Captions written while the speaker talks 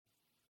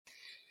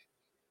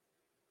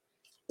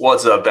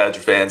What's up,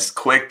 Badger fans?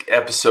 Quick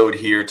episode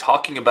here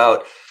talking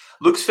about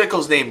Luke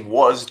Fickell's name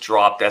was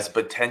dropped as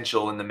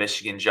potential in the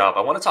Michigan job.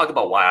 I want to talk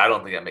about why I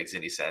don't think that makes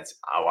any sense.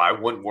 I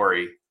wouldn't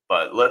worry,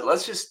 but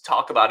let's just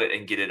talk about it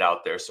and get it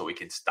out there so we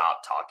can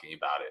stop talking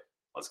about it.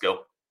 Let's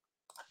go.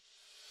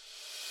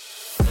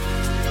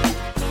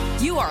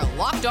 You are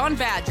Locked On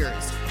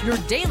Badgers, your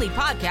daily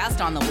podcast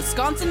on the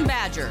Wisconsin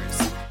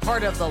Badgers.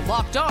 Part of the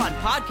Locked On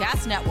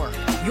Podcast Network,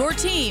 your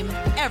team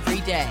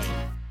every day.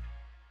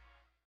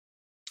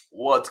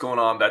 What's going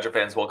on, Badger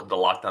fans? Welcome to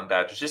Locked On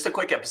Badgers. Just a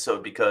quick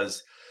episode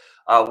because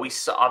we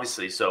saw,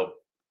 obviously, so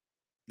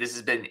this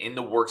has been in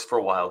the works for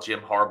a while. Jim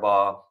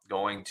Harbaugh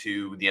going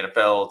to the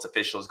NFL. It's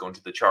official. Is going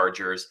to the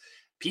Chargers.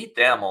 Pete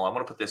Thamel, I'm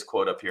going to put this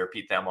quote up here.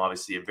 Pete Thamel,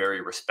 obviously a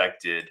very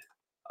respected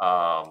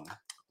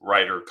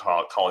writer,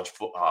 college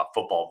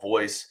football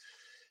voice,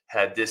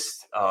 had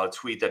this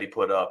tweet that he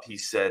put up. He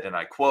said, and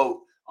I quote,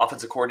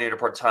 "Offensive coordinator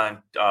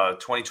part-time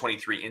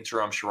 2023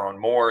 interim Sharon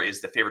Moore is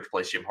the favorite to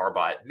place Jim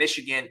Harbaugh at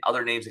Michigan.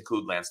 Other names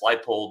include Lance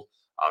Leipold,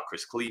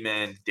 Chris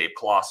Kleeman, Dave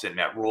Clawson,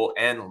 Matt Rule,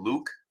 and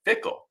Luke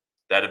Fickell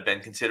that have been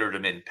considered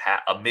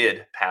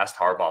amid past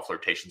Harbaugh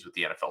flirtations with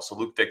the NFL." So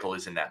Luke Fickell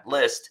is in that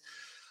list.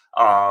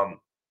 On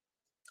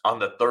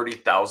the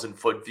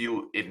 30,000-foot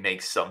view, it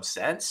makes some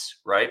sense,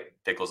 right?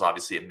 Fickell's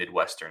obviously a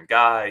Midwestern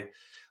guy.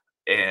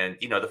 And,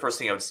 the first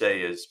thing I would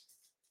say is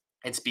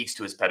it speaks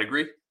to his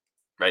pedigree.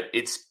 Right.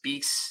 It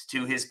speaks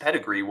to his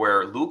pedigree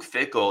where Luke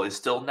Fickell is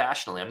still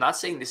nationally. I'm not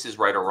saying this is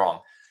right or wrong.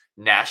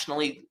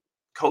 Nationally,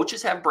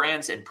 coaches have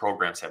brands and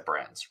programs have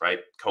brands, right?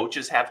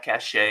 Coaches have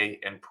cachet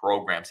and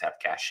programs have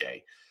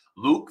cachet.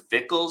 Luke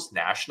Fickell's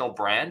national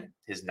brand,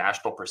 his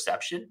national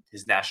perception,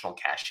 his national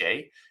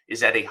cachet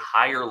is at a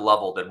higher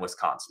level than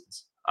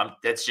Wisconsin's.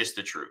 That's just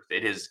the truth.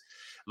 It is.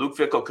 Luke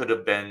Fickell could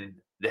have been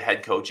the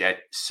head coach at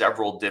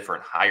several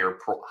different higher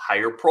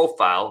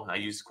profile, I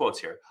use quotes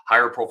here,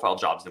 higher profile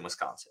jobs than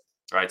Wisconsin.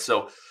 Right.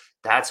 So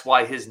that's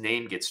why his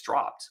name gets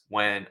dropped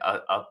when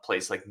a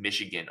place like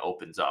Michigan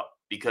opens up,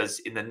 because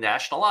in the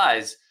national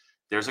eyes,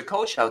 there's a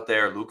coach out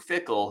there, Luke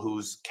Fickell,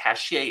 whose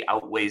cachet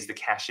outweighs the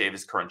cachet of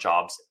his current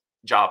job.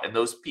 And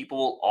those people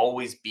will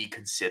always be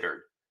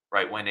considered,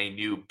 right, when a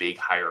new big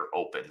hire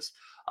opens.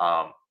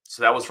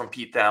 So that was from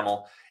Pete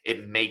Thamel.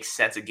 It makes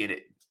sense. Again,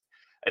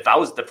 if I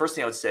was, the first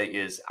thing I would say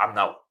is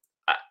I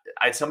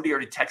had somebody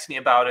already text me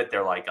about it.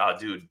 They're like, "Oh,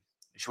 dude,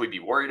 should we be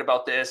worried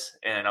about this?"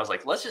 And I was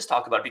like, let's just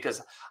talk about it,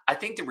 because I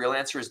think the real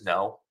answer is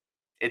no.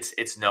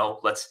 It's no.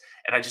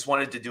 And I just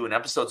wanted to do an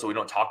episode so we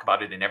don't talk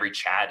about it in every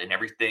chat and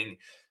everything.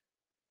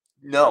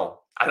 No,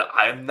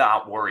 I'm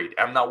not worried.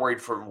 I'm not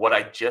worried for what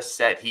I just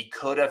said. He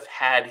could have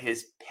had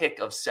his pick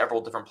of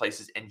several different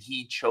places, and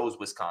he chose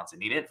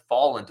Wisconsin. He didn't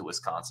fall into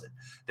Wisconsin.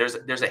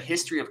 There's a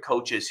history of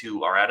coaches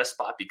who are at a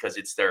spot because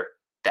it's their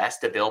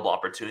best available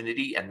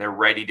opportunity, and they're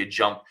ready to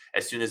jump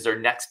as soon as their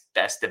next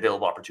best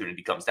available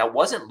opportunity comes. That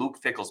wasn't Luke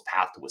Fickell's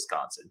path to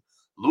Wisconsin.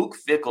 Luke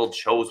Fickell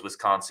chose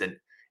Wisconsin,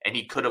 and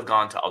he could have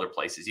gone to other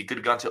places. He could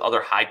have gone to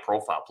other higher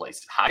profile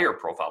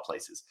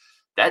places.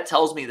 That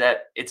tells me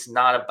that it's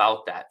not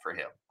about that for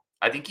him.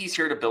 I think he's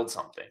here to build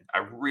something. I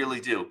really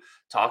do.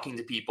 Talking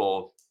to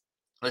people,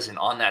 listen,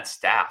 on that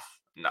staff,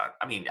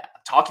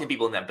 talking to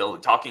people in that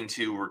building, talking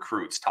to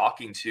recruits,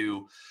 talking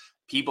to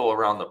people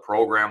around the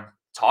program,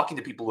 talking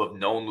to people who have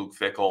known Luke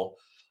Fickell.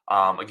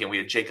 Again, we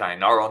had Jake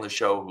Ionara on the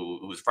show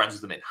who was friends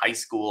with him in high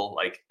school.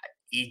 Like,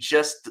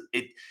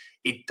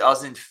 it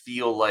doesn't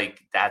feel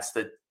like that's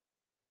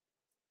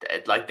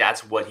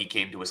what he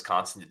came to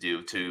Wisconsin to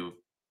do,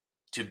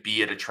 to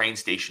be at a train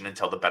station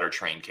until the better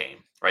train came,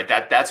 right?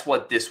 That's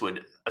what this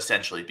would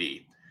essentially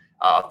be,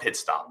 a pit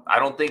stop. I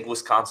don't think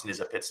Wisconsin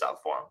is a pit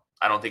stop for him.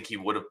 I don't think he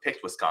would have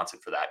picked Wisconsin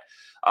for that.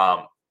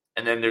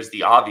 And then there's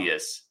the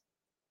obvious.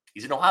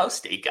 He's an Ohio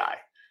State guy.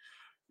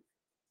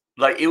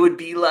 Like, it would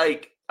be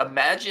like,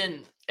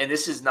 imagine, and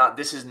this is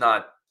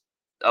not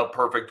a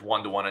perfect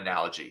one-to-one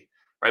analogy,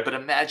 right? But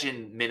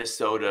imagine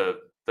Minnesota,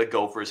 the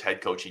Gophers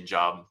head coaching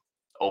job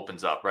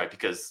opens up, right?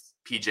 Because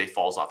PJ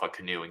falls off a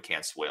canoe and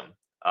can't swim.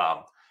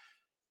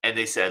 And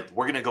they said,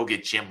 we're going to go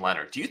get Jim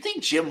Leonard. Do you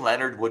think Jim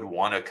Leonard would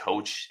want to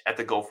coach at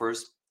the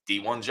Gophers?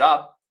 D1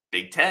 job,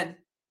 Big Ten.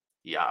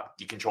 Yeah,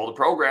 you control the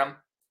program.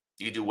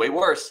 You could do way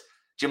worse.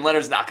 Jim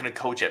Leonard's not going to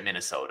coach at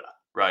Minnesota,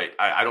 right?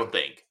 I don't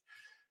think.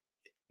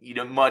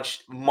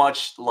 Much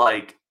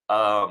like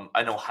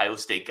an Ohio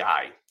State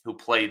guy who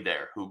played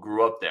there, who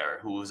grew up there,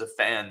 who was a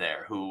fan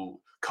there,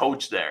 who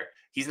coached there.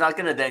 He's not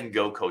going to then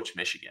go coach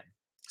Michigan.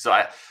 So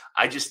I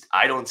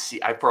don't see,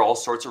 for all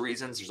sorts of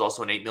reasons, there's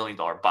also an $8 million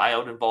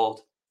buyout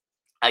involved.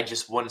 I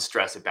just want to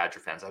stress at Badger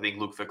fans, I think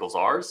Luke Fickell's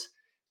ours,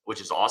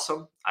 which is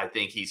awesome. I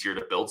think he's here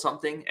to build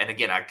something. And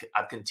again,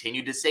 I've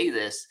continued to say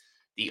this.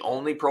 The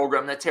only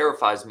program that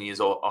terrifies me is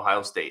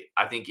Ohio State.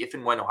 I think if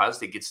and when Ohio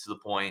State gets to the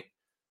point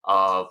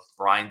of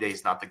Ryan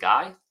Day's not the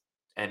guy,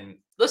 and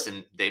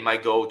listen, they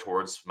might go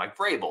towards Mike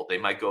Vrabel. They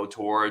might go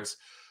towards,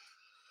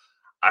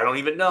 I don't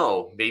even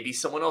know, maybe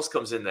someone else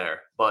comes in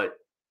there. But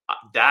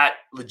that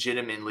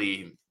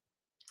legitimately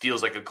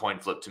feels like a coin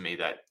flip to me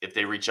that if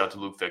they reach out to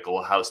Luke Fickell,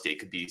 Ohio State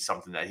could be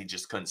something that he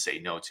just couldn't say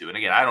no to. And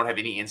again, I don't have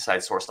any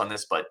inside source on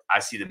this, but I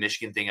see the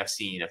Michigan thing. I've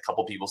seen a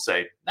couple people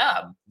say,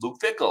 nah, Luke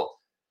Fickell.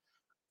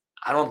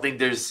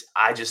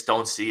 I just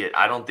don't see it.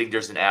 I don't think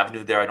there's an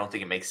avenue there. I don't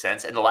think it makes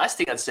sense. And the last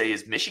thing I'd say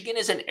is Michigan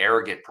is an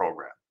arrogant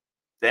program.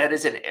 That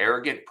is an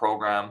arrogant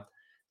program.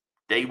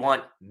 They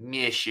want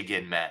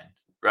Michigan men,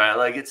 right?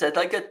 Like it's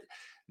like a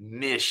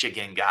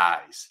Michigan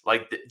guys.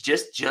 Like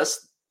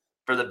just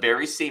for the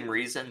very same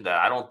reason that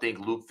I don't think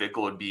Luke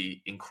Fickell would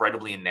be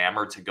incredibly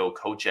enamored to go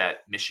coach at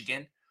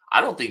Michigan. I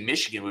don't think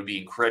Michigan would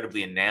be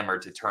incredibly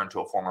enamored to turn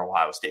to a former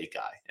Ohio State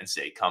guy and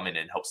say, come in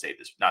and help save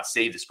this, not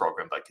save this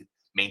program, but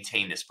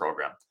maintain this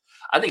program.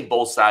 I think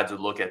both sides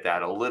would look at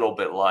that a little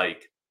bit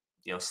like,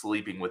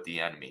 sleeping with the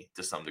enemy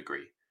to some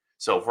degree.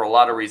 So for a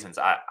lot of reasons,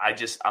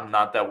 I'm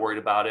not that worried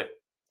about it.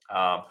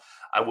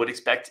 I would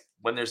expect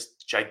when there's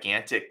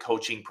gigantic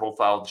coaching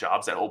profile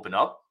jobs that open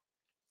up,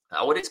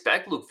 I would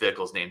expect Luke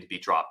Fickell's name to be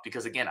dropped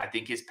because, again, I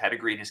think his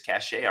pedigree and his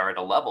cachet are at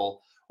a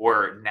level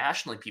where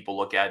nationally people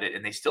look at it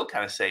and they still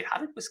kind of say, how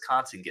did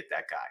Wisconsin get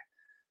that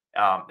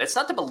guy? That's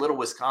not to belittle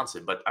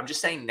Wisconsin, but I'm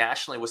just saying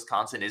nationally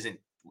Wisconsin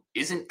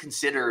isn't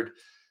considered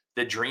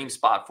the dream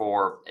spot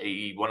for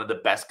one of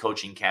the best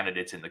coaching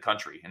candidates in the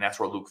country. And that's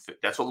what Luke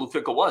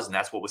Fickell was. And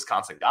that's what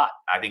Wisconsin got.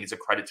 I think it's a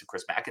credit to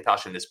Chris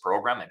McIntosh in this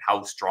program and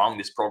how strong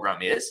this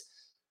program is.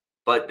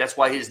 But that's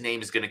why his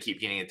name is going to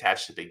keep getting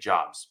attached to big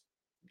jobs.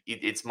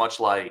 It's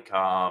much like,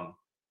 I'm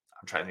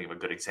trying to think of a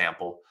good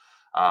example.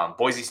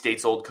 Boise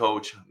State's old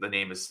coach, the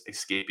name is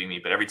escaping me,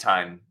 but every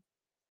time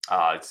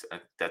that's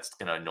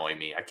going to annoy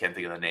me. I can't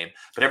think of the name,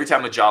 but every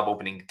time a job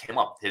opening came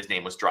up, his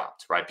name was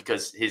dropped, right?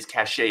 Because his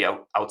cachet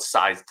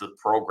outsized the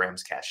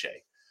program's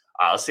cachet.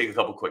 Let's take a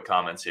couple quick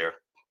comments here.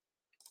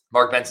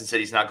 Mark Benson said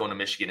he's not going to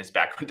Michigan. His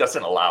background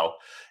doesn't allow.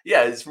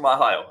 Yeah, he's from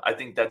Ohio. I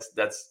think that's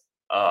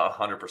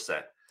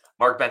 100%.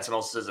 Mark Benson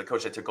also says the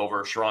coach that took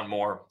over, Sharon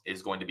Moore,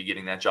 is going to be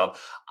getting that job.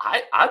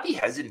 I'd be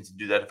hesitant to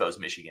do that if I was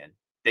Michigan.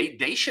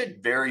 They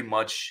should very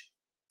much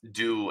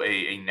do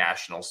a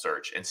national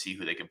search and see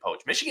who they can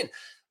poach. Michigan,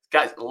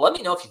 guys, let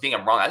me know if you think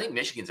I'm wrong. I think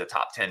Michigan's a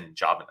top 10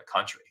 job in the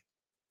country.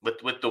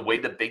 With the way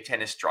the Big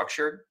Ten is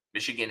structured,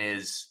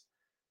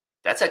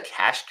 that's a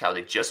cash cow.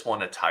 They just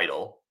won a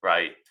title,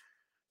 right?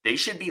 They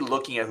should be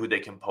looking at who they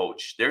can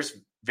poach. There's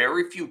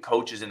very few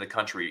coaches in the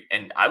country,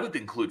 and I would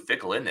include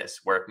Fickell in this,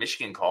 where if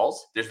Michigan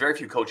calls, there's very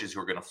few coaches who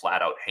are going to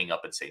flat out hang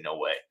up and say, no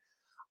way.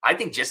 I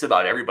think just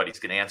about everybody's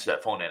going to answer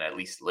that phone and at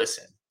least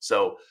listen.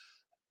 So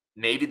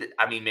maybe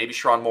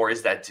Sharon Moore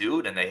is that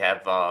dude, and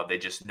they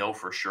just know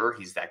for sure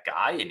he's that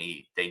guy, and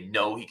they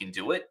know he can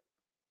do it.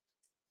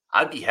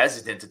 I'd be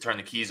hesitant to turn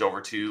the keys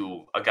over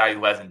to a guy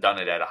who hasn't done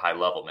it at a high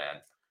level, man.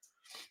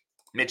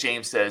 Mitch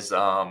Ames says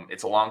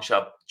it's a long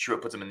shot. Sure,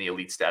 it puts him in the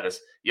elite status.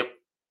 Yep.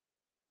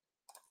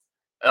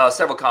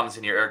 Several comments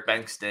in here. Eric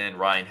Bankston,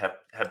 Ryan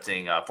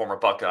Hepting, former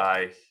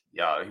Buckeye.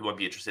 Yeah, he wouldn't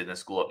be interested in a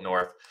school up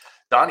north.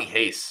 Donnie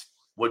Hayes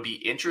would be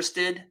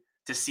interested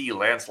to see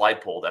Lance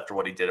Leipold after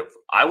what he did.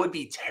 I would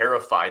be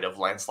terrified of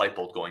Lance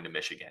Leipold going to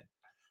Michigan.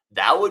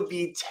 That would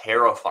be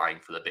terrifying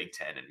for the Big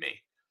Ten and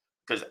me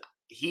because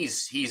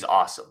he's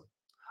awesome.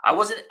 I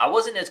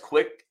wasn't as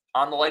quick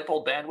on the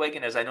Leipold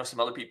bandwagon as I know some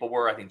other people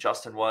were. I think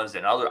Justin was,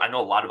 and I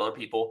know a lot of other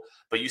people.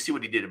 But you see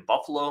what he did in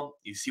Buffalo.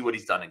 You see what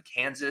he's done in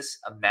Kansas.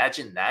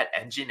 Imagine that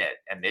engine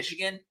at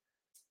Michigan.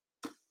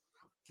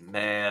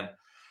 Man,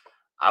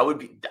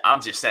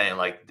 I'm just saying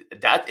like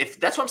that. If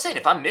that's what I'm saying,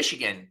 if I'm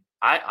Michigan,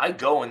 I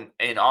go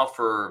and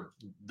offer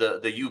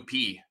the UP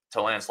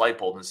to Lance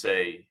Leipold and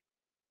say,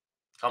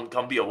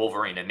 come be a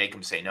Wolverine and make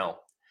him say no.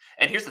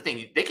 And here's the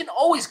thing. They can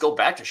always go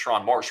back to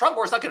Sharon Moore. Sharon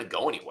Moore's not going to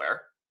go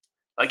anywhere.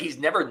 Like he's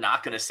never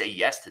not going to say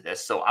yes to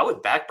this. So I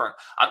would backburn.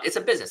 It's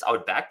a business. I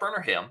would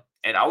backburner him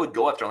and I would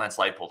go after Lance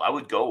Leipold. I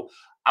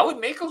would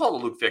make a call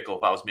to Luke Fickell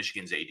if I was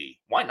Michigan's AD.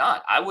 Why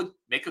not? I would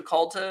make a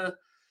call to,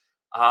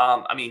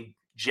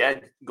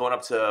 Jed going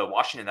up to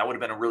Washington. That would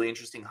have been a really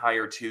interesting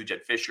hire too,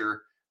 Jed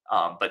Fisher.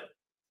 But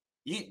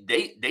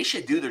they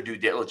should do their due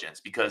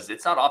diligence because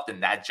it's not often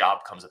that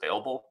job comes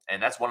available.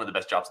 And that's one of the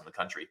best jobs in the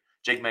country.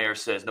 Jake Mayer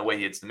says, no way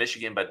he hits the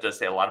Michigan, but it does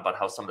say a lot about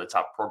how some of the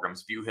top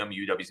programs view him.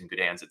 UW's in good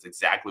hands. It's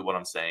exactly what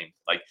I'm saying.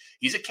 Like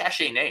he's a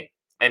cachet name.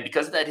 And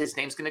because of that, his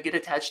name's going to get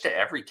attached to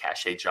every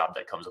cachet job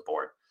that comes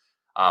aboard.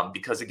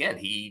 Because again,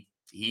 he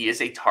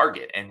is a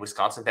target and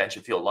Wisconsin fans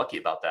should feel lucky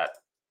about that.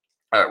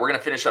 All right, we're going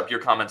to finish up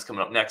your comments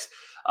coming up next.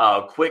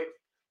 Quick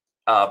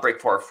break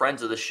for our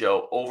friends of the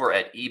show over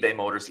at eBay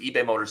Motors.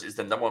 eBay Motors is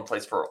the number one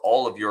place for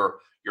all of your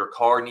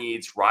car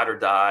needs, ride or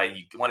die.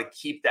 You want to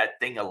keep that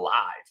thing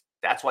alive.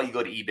 That's why you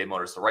go to eBay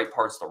Motors. The right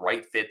parts, the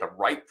right fit, the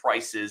right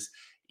prices.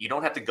 You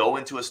don't have to go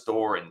into a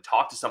store and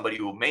talk to somebody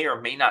who may or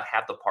may not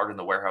have the part in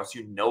the warehouse.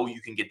 You know you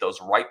can get those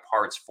right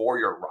parts for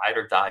your ride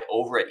or die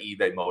over at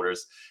eBay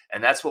Motors.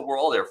 And that's what we're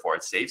all there for.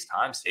 It saves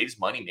time, saves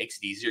money, makes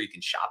it easier. You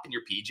can shop in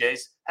your PJs.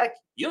 Heck,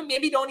 you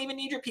maybe don't even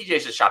need your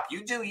PJs to shop.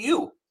 You do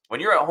you. When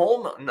you're at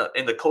home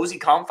in the cozy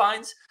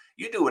confines,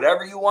 you do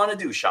whatever you want to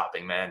do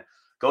shopping, man.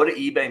 Go to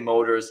eBay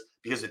Motors,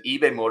 because with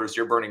eBay Motors,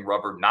 you're burning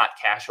rubber, not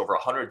cash. Over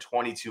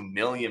 122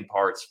 million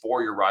parts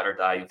for your ride or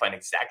die. You'll find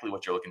exactly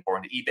what you're looking for.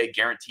 And the eBay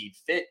Guaranteed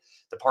Fit,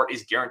 the part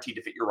is guaranteed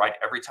to fit your ride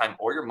every time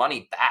or your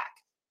money back,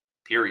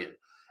 period.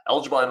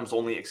 Eligible items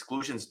only.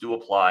 Exclusions do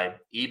apply.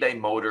 eBay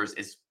Motors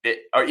is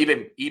fit, or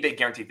eBay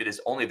Guaranteed Fit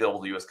is only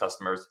available to U.S.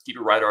 customers. Keep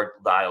your ride or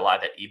die alive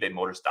at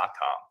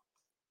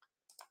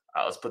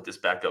ebaymotors.com. Let's put this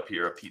back up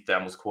here. A Pete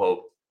Thamels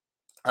quote.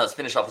 Let's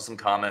finish off with some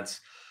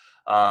comments.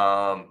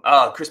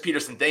 Chris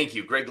Peterson, thank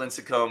you. Greg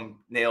Lincecum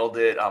nailed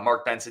it.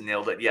 Mark Benson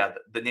nailed it. Yeah,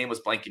 the name was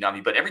blanking on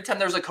me. But every time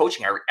there's a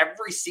coaching hire,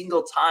 every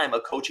single time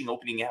a coaching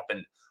opening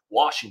happened,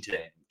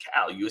 Washington,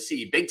 Cal,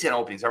 USC, Big Ten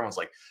openings, everyone's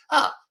like,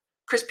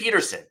 Chris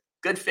Peterson,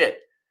 good fit.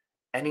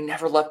 And he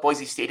never left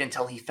Boise State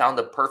until he found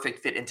the perfect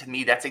fit. And to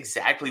me, that's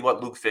exactly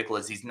what Luke Fickell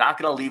is. He's not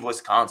going to leave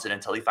Wisconsin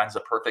until he finds the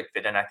perfect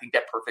fit. And I think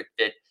that perfect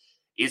fit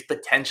is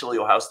potentially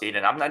Ohio State.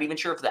 And I'm not even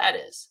sure if that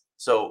is.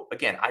 So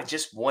again, I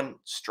just wouldn't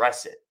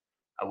stress it.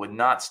 I would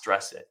not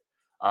stress it.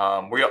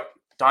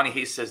 Donnie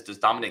Hayes says, does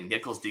Dominic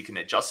Nichols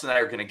decommit? Justin and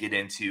I are going to get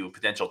into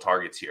potential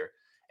targets here.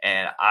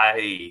 And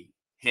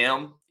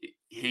Marion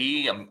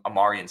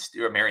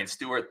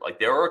Stewart, like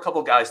there are a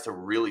couple guys to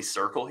really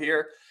circle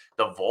here.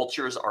 The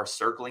vultures are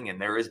circling,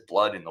 and there is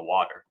blood in the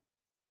water.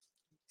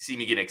 See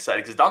me getting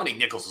excited because Dominic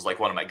Nichols is like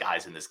one of my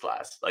guys in this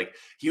class. Like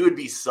he would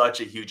be such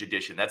a huge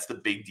addition. That's the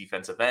big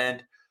defensive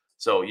end.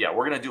 So yeah,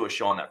 we're going to do a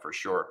show on that for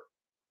sure.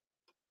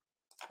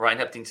 Ryan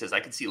Hepting says, I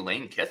can see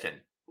Lane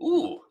Kiffin.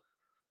 Ooh,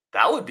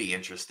 that would be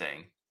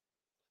interesting.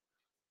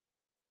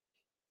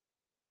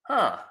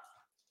 Huh.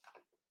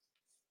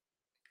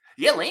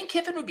 Yeah, Lane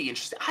Kiffin would be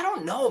interesting. I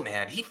don't know,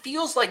 man. He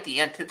feels like the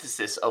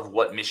antithesis of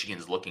what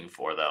Michigan's looking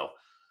for, though.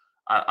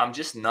 I'm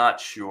just not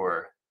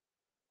sure.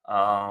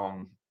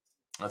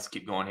 Let's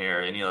keep going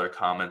here. Any other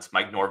comments?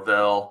 Mike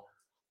Norvell.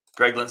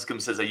 Greg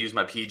Linscomb says, I use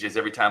my PJs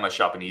every time I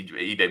shop in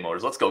eBay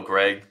Motors. Let's go,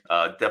 Greg.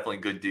 Definitely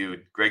good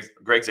dude.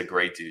 Greg's a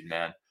great dude,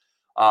 man.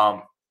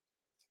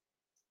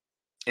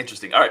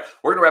 Interesting. All right,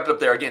 we're going to wrap it up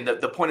there. Again,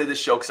 the point of this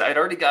show, because I had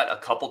already got a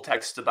couple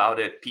texts about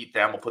it. Pete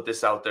Thamel put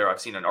this out there.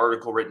 I've seen an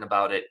article written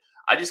about it.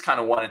 I just kind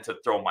of wanted to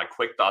throw my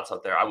quick thoughts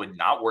out there. I would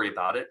not worry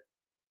about it.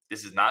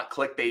 This is not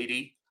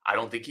clickbaity. I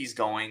don't think he's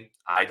going.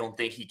 I don't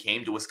think he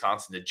came to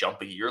Wisconsin to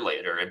jump a year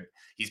later. And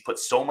he's put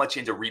so much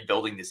into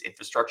rebuilding this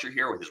infrastructure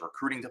here with his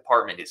recruiting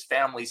department, his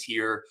family's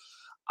here.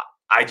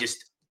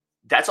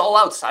 That's all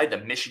outside the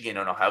Michigan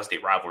and Ohio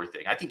State rivalry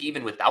thing. I think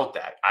even without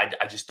that,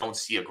 I just don't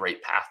see a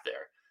great path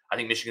there. I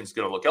think Michigan's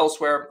going to look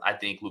elsewhere. I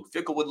think Luke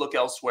Fickell would look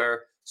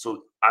elsewhere.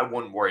 So I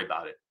wouldn't worry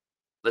about it.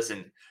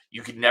 Listen,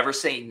 you could never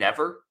say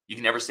never. You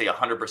can never say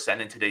 100%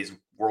 in today's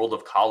world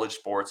of college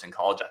sports and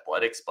college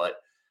athletics, but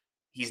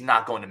he's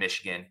not going to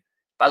Michigan.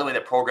 By the way,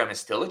 that program is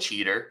still a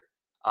cheater.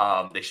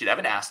 They should have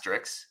an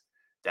asterisk.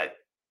 That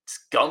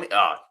scummy.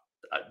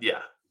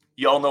 Yeah,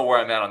 you all know where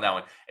I'm at on that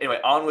one. Anyway,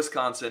 on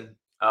Wisconsin,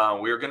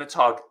 we're going to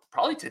talk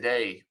probably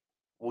today.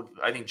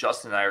 I think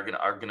Justin and I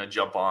are going to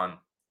jump on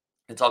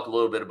and talk a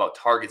little bit about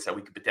targets that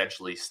we could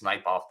potentially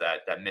snipe off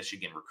that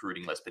Michigan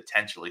recruiting list,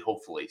 potentially,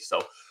 hopefully.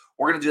 So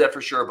we're going to do that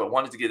for sure. But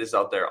wanted to get this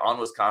out there on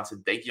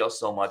Wisconsin. Thank you all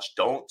so much.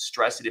 Don't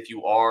stress it if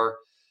you are.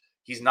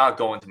 He's not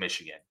going to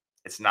Michigan.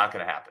 It's not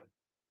going to happen.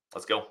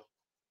 Let's go.